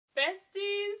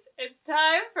It's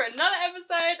time for another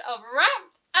episode of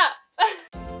Wrapped Up.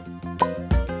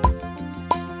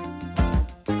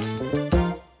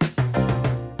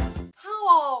 How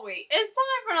are we? It's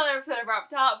time for another episode of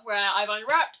Wrapped Up where I've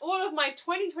unwrapped all of my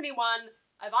 2021...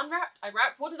 I've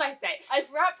wrapped, what did I say?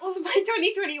 I've wrapped all of my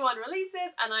 2021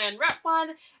 releases and I unwrap one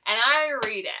and I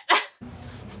read it.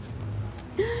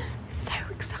 So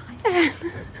excited.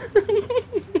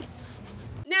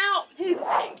 Now, here's the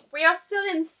thing. We are still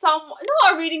in not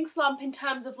a reading slump in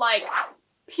terms of like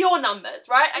pure numbers,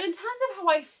 right? And in terms of how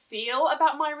I feel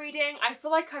about my reading, I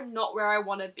feel like I'm not where I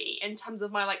want to be in terms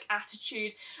of my like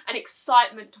attitude and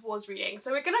excitement towards reading.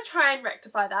 So we're gonna try and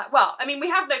rectify that. Well, I mean, we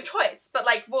have no choice, but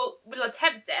like we'll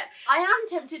attempt it. I am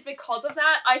tempted because of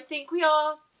that. I think we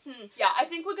are... Yeah, I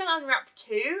think we're gonna unwrap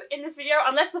 2 in this video,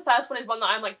 unless the first one is one that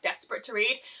I'm like desperate to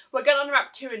read. We're gonna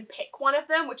unwrap 2 and pick one of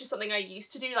them, which is something I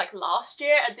used to do like last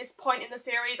year at this point in the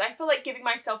series. I feel like giving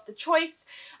myself the choice,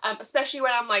 especially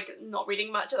when I'm like not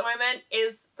reading much at the moment,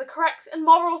 is the correct and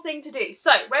moral thing to do.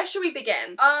 So, where should we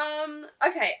begin?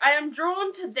 Okay, I am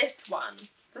drawn to this one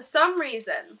for some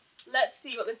reason. Let's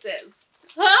see what this is.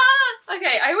 Ah!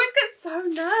 Okay, I always get so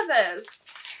nervous.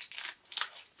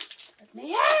 Let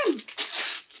me in!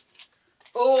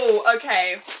 Oh,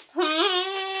 okay.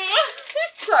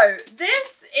 So,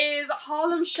 this is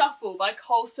Harlem Shuffle by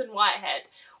Colson Whitehead.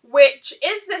 Which,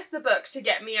 is this the book to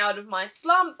get me out of my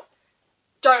slump?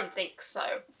 Don't think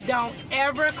so. Don't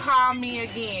ever call me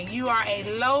again. You are a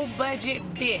low-budget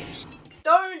bitch.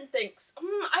 Don't think so.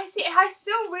 I see. I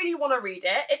still really want to read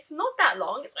it. It's not that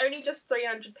long. It's only just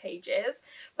 300 pages.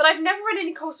 But I've never read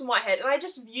any Colson Whitehead, and I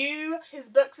just view his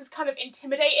books as kind of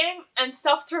intimidating and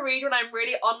stuff to read when I'm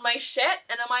really on my shit.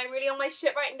 And am I really on my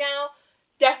shit right now?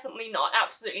 Definitely not.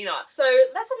 Absolutely not. So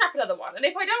let's unwrap another one. And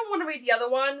if I don't want to read the other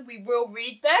one, we will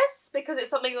read this because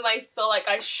it's something that I feel like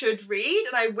I should read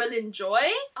and I will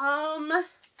enjoy.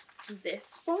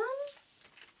 This one?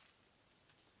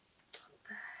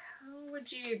 Would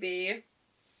you be?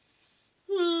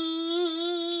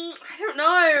 I don't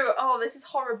know. Oh, this is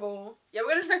horrible. Yeah,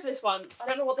 we're gonna go for this one. I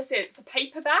don't know what this is. It's a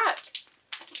paperback.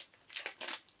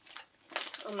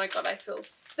 Oh my god, I feel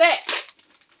sick.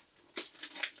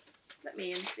 Let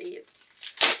me in, please.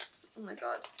 Oh my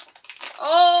god.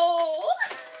 Oh!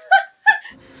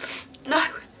 No.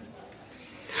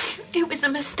 It was a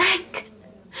mistake.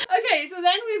 Okay, so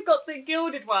then we've got The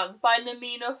Gilded Ones by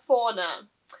Namina Fauna,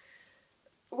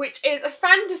 which is a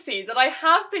fantasy that I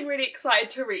have been really excited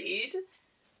to read,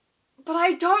 but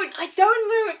I don't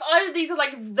know if either of these are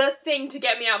like the thing to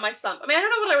get me out of my slump. I mean, I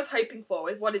don't know what I was hoping for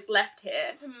with what is left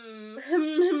here. I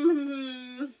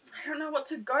don't know what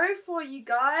to go for, you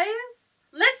guys.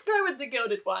 Let's go with The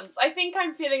Gilded Ones. I think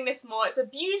I'm feeling this more. It's a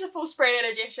beautiful sprayed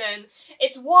edition.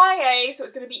 It's YA, so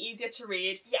it's going to be easier to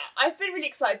read. Yeah, I've been really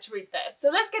excited to read this.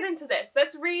 So let's get into this.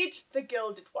 Let's read The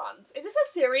Gilded Ones. Is this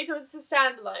a series or is this a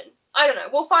standalone? I don't know.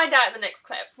 We'll find out in the next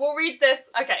clip. We'll read this.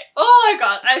 Okay. Oh my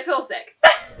god, I feel sick.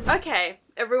 Okay,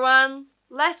 everyone,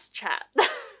 let's chat.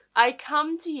 I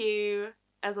come to you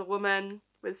as a woman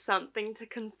with something to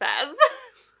confess.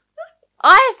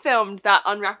 I filmed that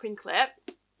unwrapping clip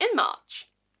in March.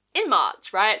 In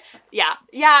March, right? Yeah.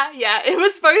 It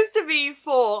was supposed to be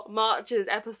for March's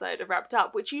episode of Wrapped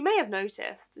Up, which you may have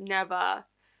noticed never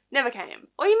came.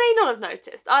 Or you may not have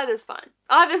noticed. Either's fine.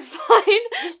 Either's fine.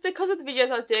 Just because of the videos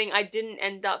I was doing, I didn't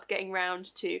end up getting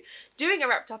round to doing a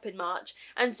Wrapped Up in March.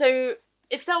 And so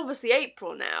it's obviously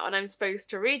April now and I'm supposed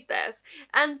to read this.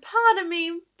 And part of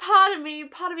me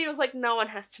was like, no one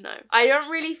has to know. I don't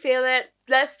really feel it.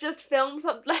 Let's just film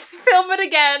let's film it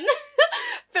again.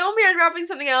 Film me unwrapping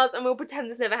something else and we'll pretend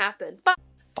this never happened. But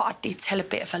I did tell a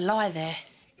bit of a lie there.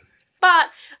 But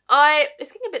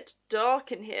it's getting a bit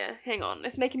dark in here. Hang on,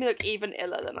 it's making me look even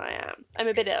iller than I am. I'm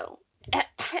a bit ill.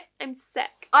 I'm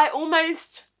sick. I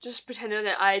almost just pretended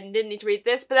that I didn't need to read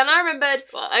this, but then I remembered,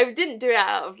 well, I didn't do it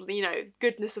out of, you know,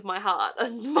 goodness of my heart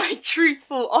and my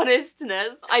truthful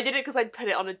honestness. I did it because I'd put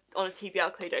it on a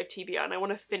TBR, Cluedo TBR, and I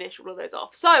want to finish all of those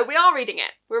off. So, we are reading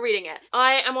it. We're reading it.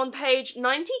 I am on page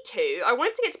 92. I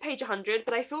wanted to get to page 100,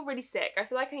 but I feel really sick. I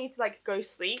feel like I need to, like, go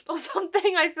sleep or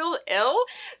something. I feel ill.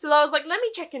 So I was like, let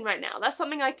me check in right now. That's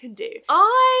something I can do.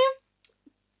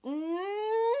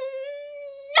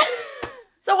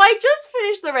 So I just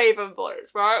finished The Raven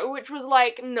Boys, right? Which was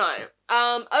like, no.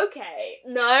 Okay.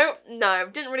 No.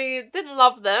 Didn't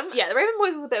love them. Yeah, The Raven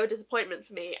Boys was a bit of a disappointment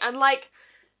for me. And like,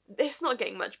 it's not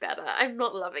getting much better. I'm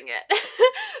not loving it.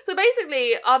 So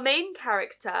basically, our main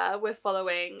character we're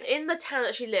following, in the town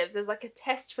that she lives, there's like a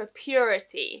test for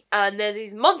purity. And then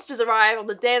these monsters arrive on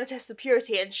the day of the test of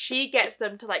purity and she gets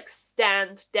them to like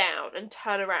stand down and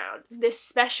turn around. This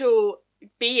special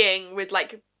being with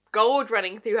like gold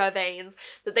running through her veins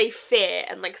that they fear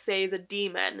and like say is a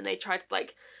demon, and they try to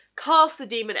like cast the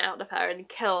demon out of her and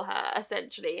kill her,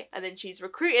 essentially. And then she's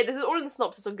recruited, this is all in the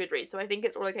synopsis on Goodreads, so I think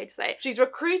it's all okay to say, she's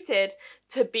recruited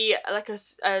to be like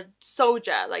a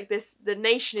soldier. Like this, the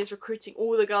nation is recruiting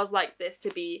all the girls like this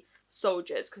to be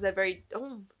soldiers because they're very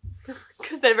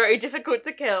because they're very difficult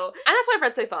to kill. And that's what I've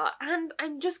read so far. And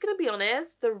I'm just gonna be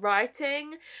honest, the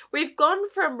writing, we've gone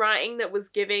from writing that was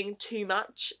giving too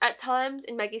much at times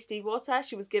in Maggie Stiefvater,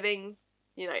 she was giving,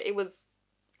 you know, it was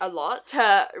a lot,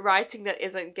 to writing that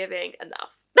isn't giving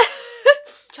enough.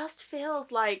 Just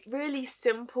feels like really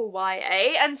simple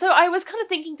YA. And so I was kind of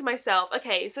thinking to myself,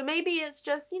 okay, so maybe it's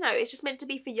just, you know, it's just meant to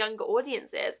be for younger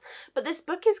audiences. But this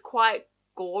book is quite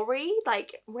gory.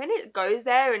 Like when it goes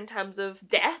there in terms of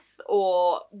death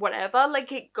or whatever,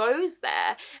 like it goes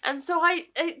there. And so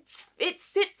it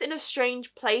sits in a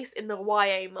strange place in the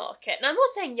YA market. And I'm not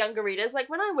saying younger readers, like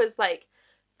when I was like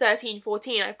 13,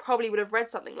 14, I probably would have read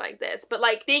something like this, but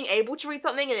like being able to read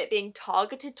something and it being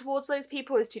targeted towards those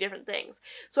people is two different things.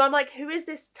 So I'm like, who is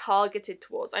this targeted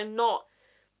towards? I'm not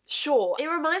sure. It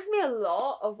reminds me a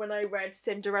lot of when I read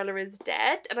Cinderella is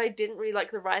Dead, and I didn't really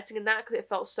like the writing in that because it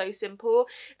felt so simple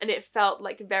and it felt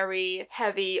like very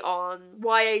heavy on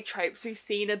YA tropes we've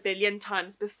seen a billion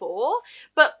times before.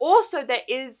 But also there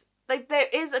is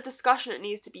a discussion that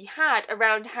needs to be had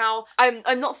around how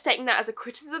I'm not stating that as a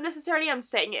criticism necessarily, I'm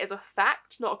stating it as a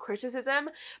fact, not a criticism,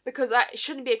 because that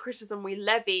shouldn't be a criticism we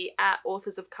levy at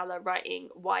authors of colour writing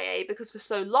YA, because for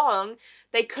so long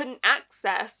they couldn't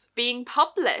access being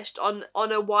published on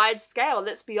a wide scale,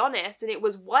 let's be honest, and it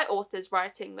was white authors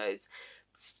writing those,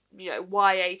 you know,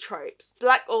 YA tropes.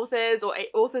 Black authors or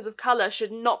authors of colour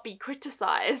should not be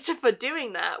criticised for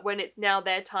doing that when it's now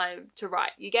their time to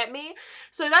write. You get me?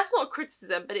 So that's not a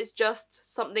criticism, but it's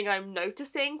just something I'm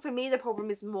noticing. For me, the problem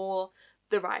is more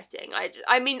the writing.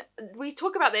 I mean, we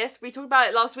talked about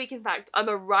it last week, in fact. I'm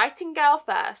a writing girl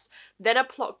first, then a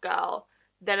plot girl,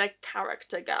 then a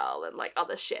character girl, and like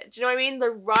other shit. Do you know what I mean? The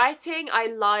writing I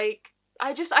like.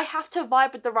 I have to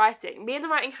vibe with the writing. Me and the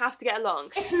writing have to get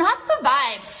along. It's not the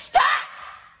vibe. Stop!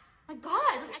 My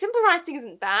God. Simple writing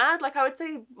isn't bad. Like I would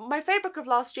say my favourite book of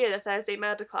last year, The Thursday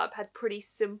Murder Club, had pretty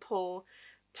simple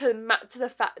to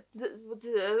the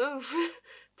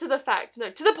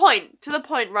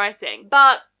point writing.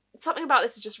 But something about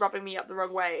this is just rubbing me up the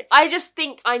wrong way. I just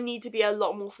think I need to be a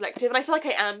lot more selective, and I feel like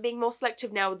I am being more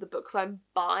selective now with the books I'm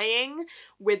buying,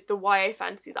 with the YA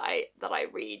fantasy that I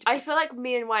read. I feel like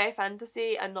me and YA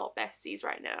fantasy are not besties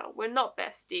right now. We're not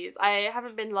besties. I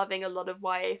haven't been loving a lot of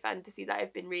YA fantasy that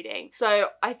I've been reading, so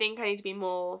I think I need to be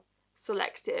more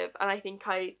selective, and I think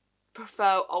I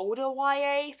prefer older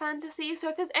YA fantasy. So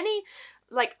if there's any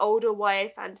like older YA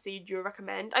fantasy you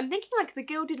recommend, I'm thinking like The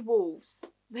Gilded Wolves.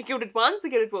 The Gilded Ones? The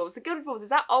Gilded Wolves. The Gilded Wolves, is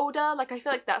that older? Like, I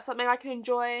feel like that's something I can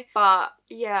enjoy. But,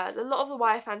 yeah, a lot of the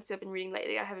YA fantasy I've been reading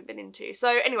lately I haven't been into.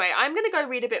 So, anyway, I'm gonna go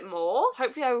read a bit more.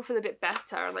 Hopefully I will feel a bit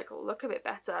better and, like, look a bit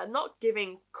better. Not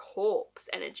giving corpse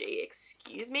energy,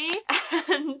 excuse me.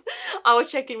 And I'll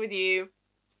check in with you.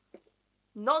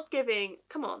 Not giving...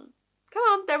 Come on,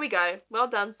 there we go. Well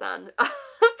done, son.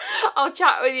 I'll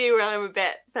chat with you when I'm a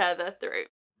bit further through.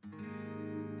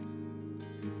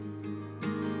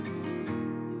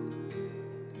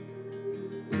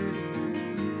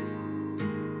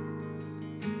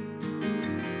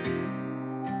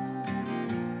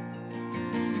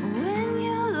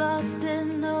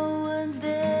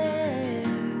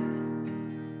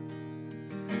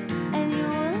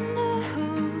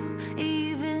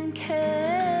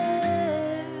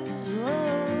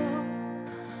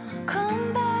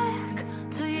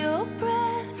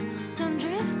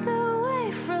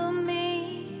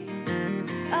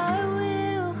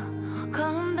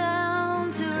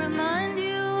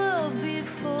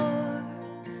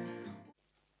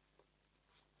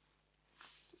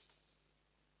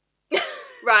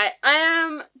 Right, I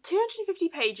am 250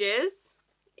 pages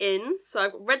in, so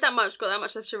I've read that much, got that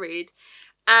much left to read,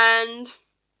 and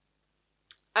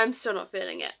I'm still not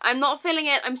feeling it. I'm not feeling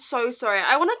it, I'm so sorry.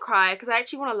 I want to cry because I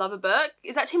actually want to love a book.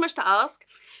 Is that too much to ask?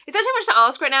 Is that too much to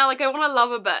ask right now? Like, I want to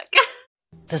love a book.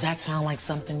 Does that sound like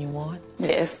something you want?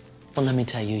 Yes. Well, let me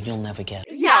tell you, you'll never get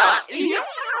it. Yeah.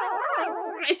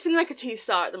 It's feeling like a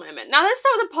 2-star at the moment. Now let's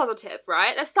start with a positive,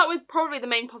 right? Let's start with probably the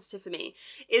main positive for me,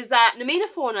 is that Namina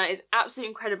Fauna is absolutely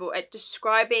incredible at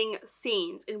describing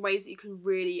scenes in ways that you can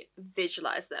really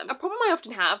visualize them. A problem I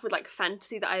often have with like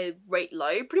fantasy that I rate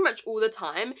low pretty much all the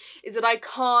time is that I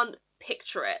can't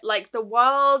picture it. Like the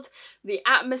world, the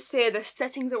atmosphere, the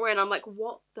settings that we're in, I'm like,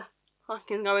 what the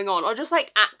fuck is going on? Or just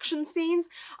like action scenes,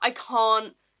 I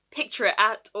can't picture it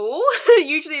at all.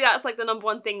 Usually that's like the number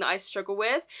one thing that I struggle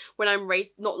with when I'm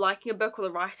not liking a book or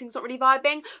the writing's not really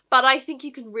vibing, but I think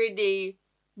you can really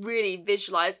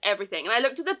visualize everything. And I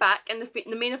looked at the back, and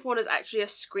the main one is actually a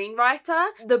screenwriter.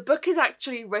 The book is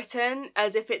actually written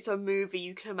as if it's a movie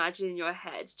you can imagine in your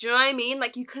head. Do you know what I mean?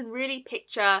 Like, you can really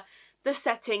picture the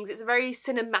settings. It's very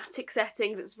cinematic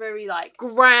settings. It's very like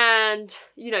grand,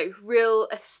 you know, real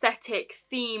aesthetic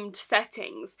themed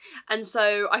settings. And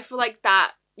so I feel like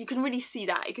that you can really see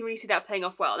that. You can really see that playing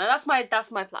off well. Now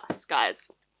that's my plus, guys.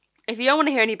 If you don't want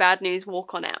to hear any bad news,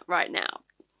 walk on out right now.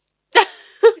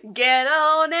 Get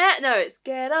on it. No, it's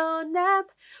get on up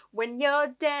when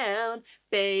you're down.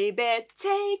 Baby,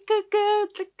 take a good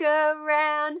look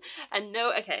around. And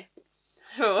no, okay.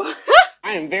 Oh.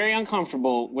 I am very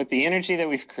uncomfortable with the energy that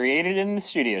we've created in the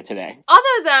studio today.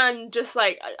 Other than just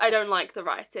like, I don't like the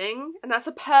writing, and that's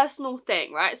a personal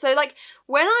thing, right? So like,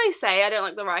 when I say I don't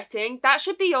like the writing, that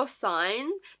should be your sign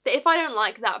that if I don't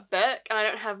like that book and I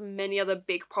don't have many other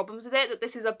big problems with it, that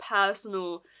this is a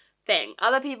personal thing.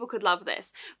 Other people could love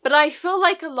this, but I feel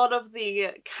like a lot of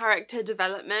the character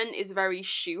development is very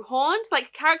shoehorned.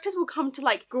 Like, characters will come to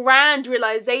like grand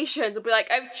realizations, will be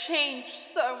like, I've changed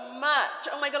so much,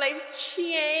 oh my god, I've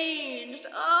changed,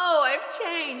 oh, I've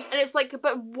changed, and it's like,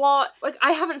 but what? Like,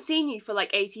 I haven't seen you for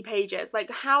like 80 pages, like,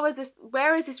 how is this,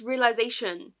 where is this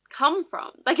realization come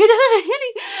from? Like, it doesn't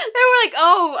really, they were like,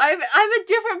 oh, I'm a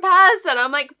different person.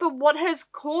 I'm like, but what has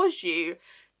caused you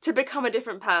to become a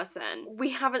different person? We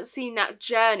haven't seen that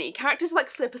journey. Characters like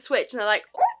flip a switch and they're like,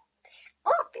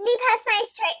 new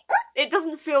personality trait. it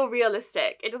doesn't feel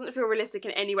realistic. It doesn't feel realistic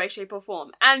in any way, shape or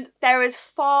form. And there is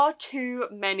far too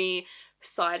many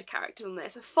side characters in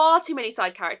this. Far too many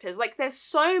side characters. Like, there's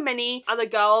so many other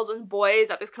girls and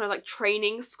boys at this kind of like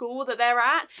training school that they're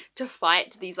at to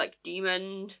fight these like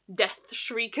demon death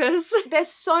shriekers. There's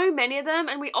so many of them,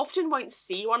 and we often won't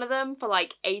see one of them for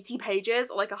like 80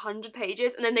 pages or like 100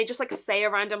 pages, and then they just like say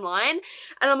a random line,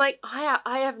 and I'm like,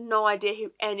 I have no idea who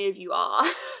any of you are.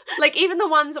 Like, even the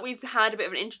ones that we've had a bit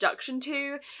of an introduction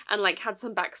to and like had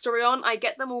some backstory on, I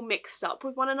get them all mixed up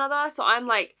with one another, so I'm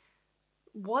like,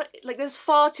 what? Like, there's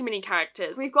far too many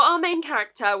characters. We've got our main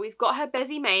character, we've got her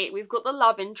busy mate, we've got the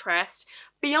love interest.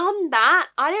 Beyond that,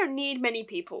 I don't need many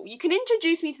people. You can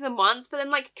introduce me to them once, but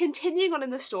then like continuing on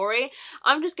in the story,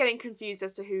 I'm just getting confused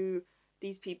as to who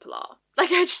these people are.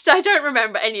 Like, I don't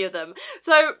remember any of them.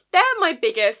 So they're my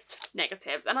biggest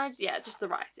negatives, and just the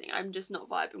writing. I'm just not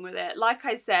vibing with it. Like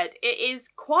I said, it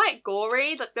is quite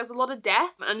gory. Like, there's a lot of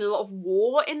death and a lot of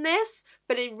war in this,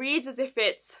 but it reads as if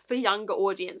it's for younger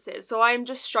audiences. So I'm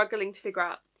just struggling to figure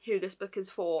out who this book is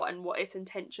for and what its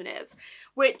intention is,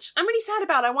 which I'm really sad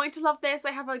about. I wanted to love this.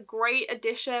 I have a great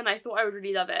edition. I thought I would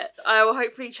really love it. I will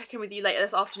hopefully check in with you later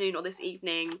this afternoon or this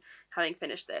evening having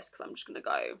finished this, because I'm just gonna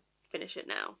go finish it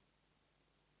now.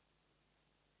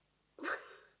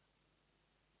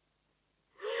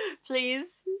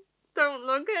 Please don't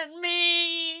look at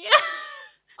me.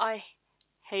 I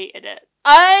hated it.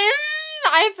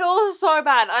 I feel so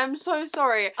bad. I'm so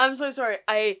sorry. I'm so sorry.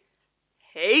 I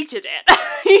hated it.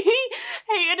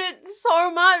 Hated it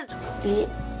so much. The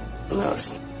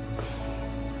most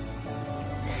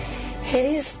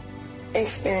hideous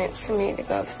experience for me to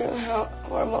go through. How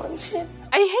horrible and shit.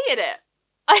 I hated it.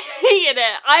 I hated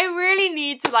it. I really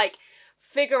need to like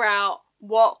figure out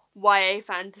what YA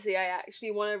fantasy I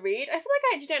actually want to read. I feel like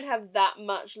I actually don't have that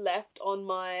much left on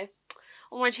my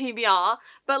TBR,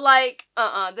 but like,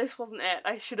 this wasn't it.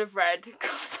 I should have read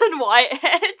Cuffs and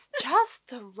Whitehead. Just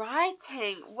the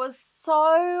writing was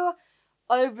so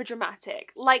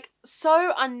overdramatic, like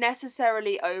so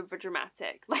unnecessarily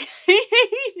overdramatic. Like,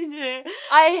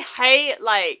 I hate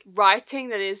like writing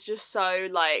that is just so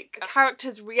like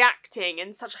characters reacting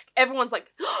and such, like everyone's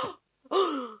like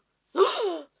do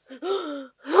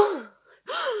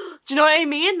you know what I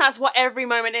mean? That's what every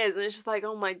moment is, and it's just like,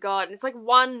 oh my god. And it's like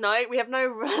one note, we have no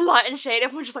light and shade,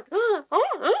 everyone's just like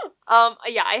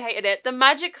yeah, I hated it. The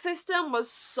magic system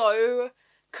was so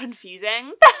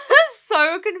confusing.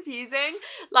 So confusing.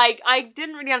 Like, I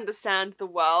didn't really understand the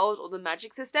world or the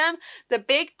magic system. The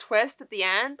big twist at the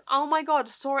end, oh my god,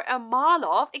 saw it a mile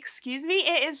off. Excuse me,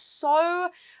 it is so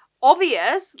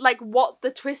obvious, like, what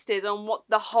the twist is and what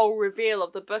the whole reveal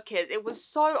of the book is. It was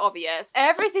so obvious.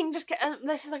 Everything just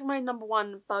this is like my number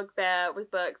one bugbear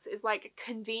with books, is like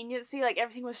conveniency. Like,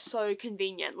 everything was so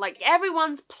convenient. Like,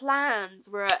 everyone's plans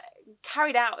were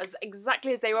carried out as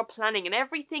exactly as they were planning, and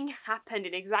everything happened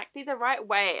in exactly the right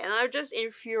way, and I'm just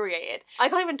infuriated. I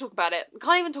can't even talk about it.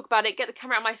 Get the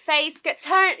camera out of my face. Get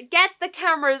the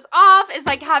cameras off. It's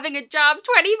like having a job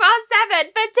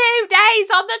 24/7 for 2 days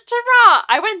on the trot.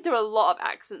 I went through a lot of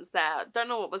accents there. Don't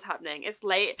know what was happening. It's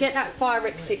late. Get that fire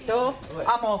exit door.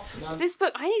 I'm off. This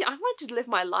book, I wanted to live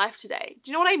my life today.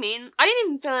 Do you know what I mean? I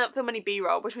didn't even film any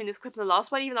B-roll between this clip and the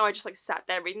last one, even though I just like sat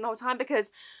there reading the whole time,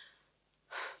 because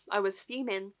I was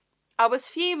fuming. Do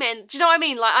you know what I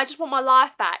mean? Like, I just want my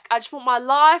life back. I just want my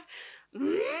life. I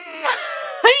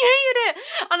hated it.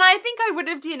 And I think I would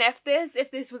have DNF'd this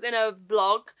if this was in a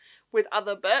vlog with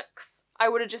other books. I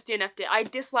would have just DNF'd it. I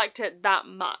disliked it that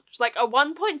much. Like, a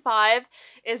 1.5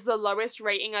 is the lowest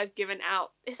rating I've given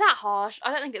out. Is that harsh?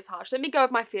 I don't think it's harsh. Let me go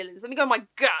with my feelings. Let me go with my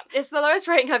gut. It's the lowest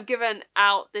rating I've given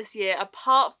out this year,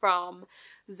 apart from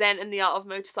Zen and the Art of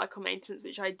Motorcycle Maintenance,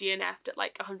 which I DNF'd at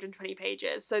like 120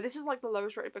 pages. So this is like the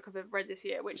lowest rated book I've ever read this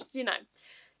year, which, you know,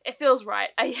 it feels right.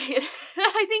 I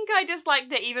think I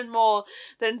disliked it even more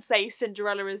than, say,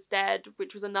 Cinderella is Dead,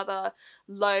 which was another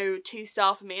low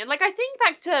 2-star for me. And like, I think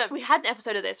back to, we had an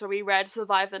episode of this where we read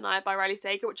Survive the Night by Riley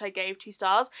Sager, which I gave 2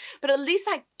 stars, but at least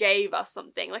that gave us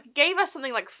something. Like, it gave us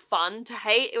something like fun to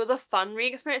hate. It was a fun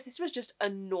reading experience. This was just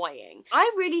annoying.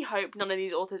 I really hope none of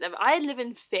these authors ever, I live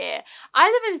in fear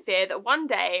that one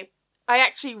day I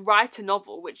actually write a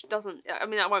novel, which doesn't, I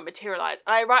mean, that won't materialise.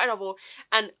 I write a novel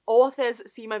and authors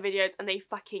see my videos and they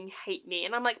fucking hate me.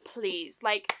 And I'm like, please,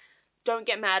 like, don't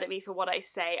get mad at me for what I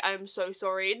say. I'm so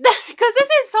sorry. Because this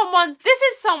is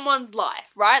someone's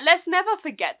life, right? Let's never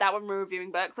forget that when we're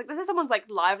reviewing books. Like, this is someone's, like,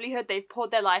 livelihood. They've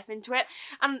poured their life into it.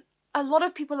 And a lot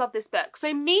of people love this book.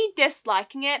 So me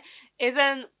disliking it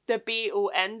isn't the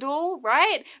be-all end-all,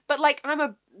 right? But, like, I'm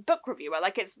a book reviewer.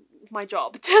 Like, it's my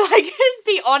job to, like,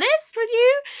 be honest with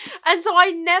you. And so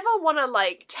I never want to,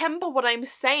 like, temper what I'm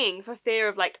saying for fear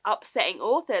of, like, upsetting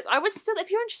authors. I would still,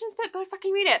 if you're interested in this book, go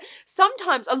fucking read it.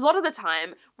 Sometimes, a lot of the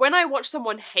time, when I watch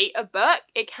someone hate a book,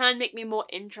 it can make me more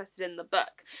interested in the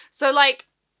book. So, like,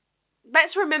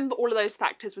 let's remember all of those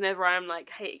factors whenever I'm, like,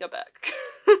 hating a book.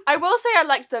 I will say I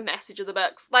liked the message of the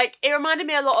books. Like, it reminded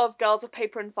me a lot of Girls of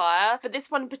Paper and Fire, but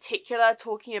this one in particular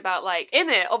talking about, like, in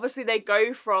it, obviously they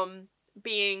go from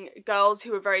being girls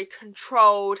who are very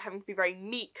controlled, having to be very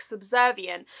meek,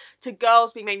 subservient, to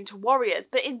girls being made into warriors.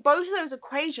 But in both of those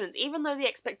equations, even though the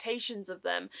expectations of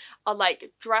them are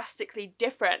like drastically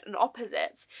different and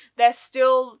opposites, they're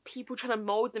still people trying to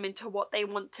mold them into what they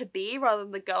want to be rather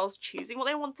than the girls choosing what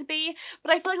they want to be.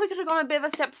 But I feel like we could have gone a bit of a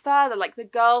step further, like the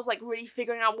girls like really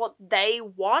figuring out what they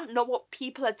want, not what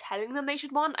people are telling them they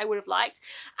should want. I would have liked.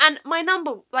 And my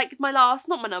last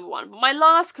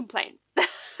complaint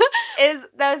is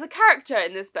there's a character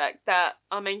in this book that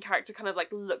our main character kind of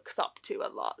like looks up to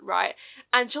a lot, right?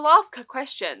 And she'll ask her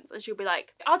questions and she'll be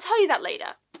like, I'll tell you that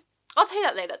later.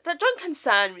 Don't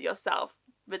concern yourself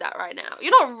with that right now.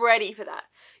 You're not ready for that.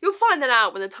 You'll find that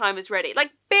out when the time is ready.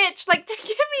 Like, bitch, like, give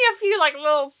me a few like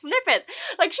little snippets.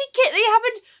 Like, they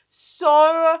happened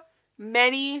so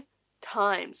many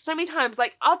times,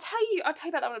 like, I'll tell you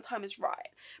about that when the time is right.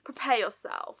 Prepare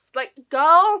yourself, like,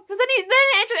 girl, because then it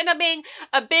ended up being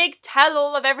a big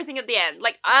tell-all of everything at the end.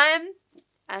 Like, I'm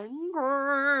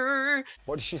angry.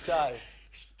 What did she say?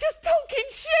 Just talking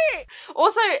shit.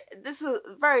 Also, I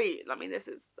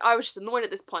was just annoyed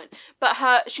at this point, but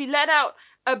she let out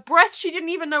a breath she didn't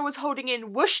even know was holding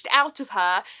in, whooshed out of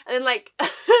her, and then like a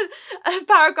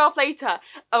paragraph later,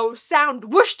 a sound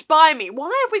whooshed by me.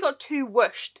 Why have we got 2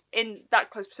 whooshed in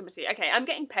that close proximity? Okay, I'm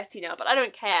getting petty now, but I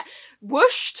don't care.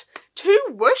 Whooshed, 2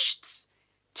 whooshed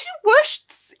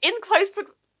in close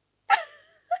proximity.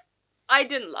 I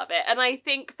didn't love it, and I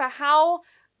think for how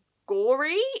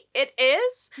gory it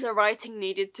is, the writing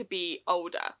needed to be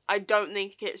older. I don't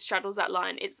think it straddles that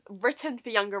line. It's written for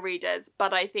younger readers,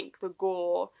 but I think the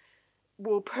gore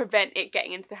will prevent it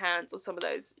getting into the hands of some of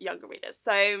those younger readers.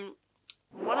 So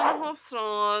 1.5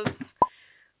 stars.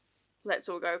 Let's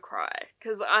all go cry,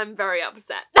 because I'm very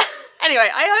upset. Anyway,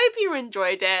 I hope you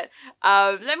enjoyed it.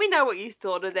 Let me know what you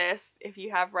thought of this if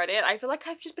you have read it. I feel like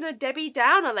I've just been a Debbie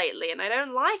Downer lately and I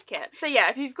don't like it. But yeah,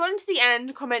 if you've gotten to the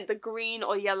end, comment the green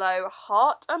or yellow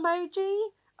heart emoji.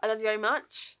 I love you very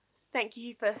much. Thank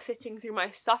you for sitting through my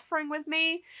suffering with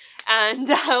me. And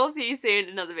I'll see you soon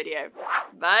in another video.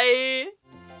 Bye!